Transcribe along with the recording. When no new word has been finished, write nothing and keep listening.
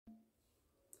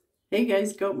Hey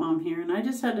guys, Goat Mom here, and I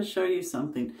just had to show you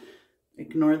something.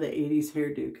 Ignore the 80s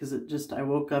hairdo because I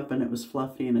woke up and it was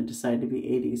fluffy and it decided to be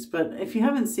 80s. But if you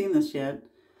haven't seen this yet,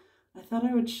 I thought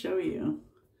I would show you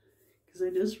because I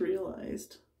just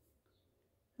realized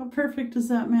how perfect does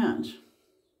that match?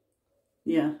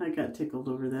 Yeah, I got tickled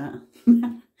over that.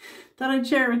 Thought I'd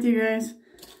share it with you guys.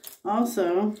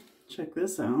 Also, check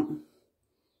this out.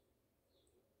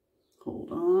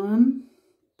 Hold on.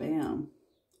 Bam.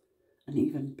 An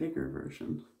even bigger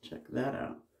version. Check that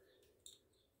out.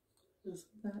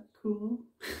 Isn't that cool?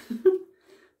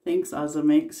 Thanks,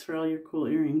 Ozomakes, for all your cool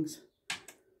earrings.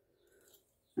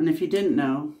 And if you didn't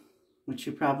know, which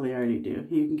you probably already do,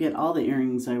 you can get all the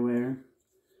earrings I wear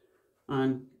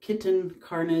on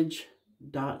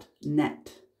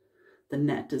kittencarnage.net. The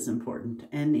net is important.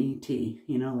 N-E-T.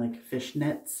 You know, like fish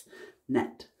nets.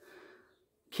 Net.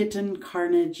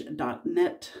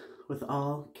 kittencarnage.net with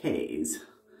all K's.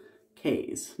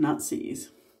 K's, not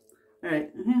C's. All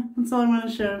right, yeah, that's all I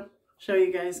want to show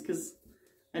you guys because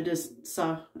I just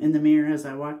saw in the mirror as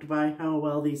I walked by how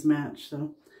well these match.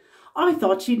 So I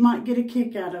thought you might get a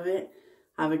kick out of it.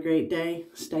 Have a great day.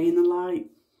 Stay in the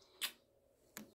light.